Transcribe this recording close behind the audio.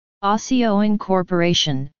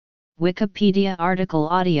Osseoincorporation, Wikipedia article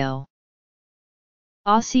audio.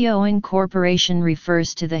 Osseoincorporation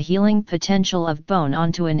refers to the healing potential of bone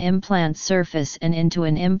onto an implant surface and into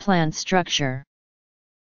an implant structure.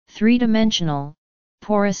 Three-dimensional,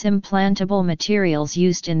 porous implantable materials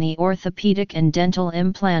used in the orthopedic and dental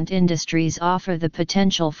implant industries offer the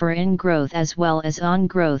potential for ingrowth as well as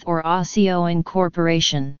on-growth or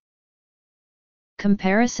osseoincorporation.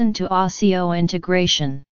 Comparison to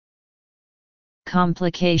osseointegration.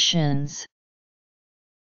 Complications.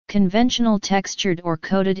 Conventional textured or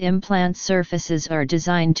coated implant surfaces are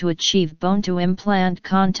designed to achieve bone-to-implant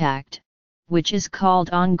contact, which is called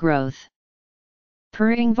on-growth.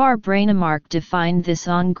 Per Ingvar Branemark defined this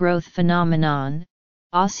on-growth phenomenon,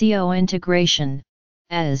 osseointegration,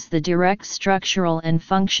 as the direct structural and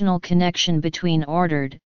functional connection between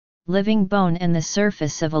ordered, living bone and the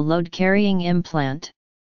surface of a load-carrying implant.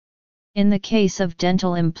 In the case of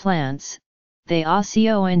dental implants, they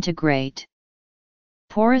osseointegrate.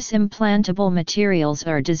 Porous implantable materials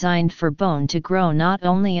are designed for bone to grow not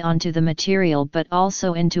only onto the material but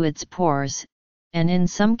also into its pores, and in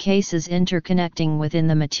some cases interconnecting within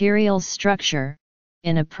the material's structure,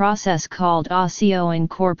 in a process called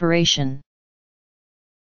osseoincorporation.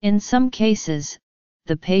 In some cases,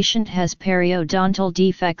 the patient has periodontal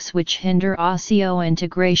defects which hinder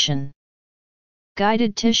osseointegration.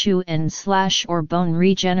 Guided tissue and/or bone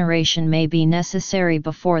regeneration may be necessary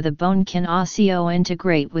before the bone can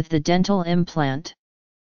osseointegrate with the dental implant.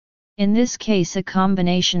 In this case, a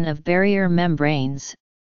combination of barrier membranes,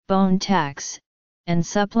 bone tacks, and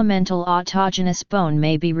supplemental autogenous bone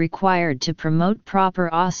may be required to promote proper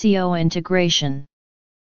osseointegration.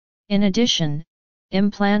 In addition,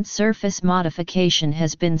 implant surface modification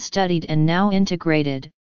has been studied and now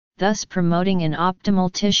integrated, thus promoting an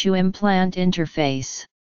optimal tissue-implant interface.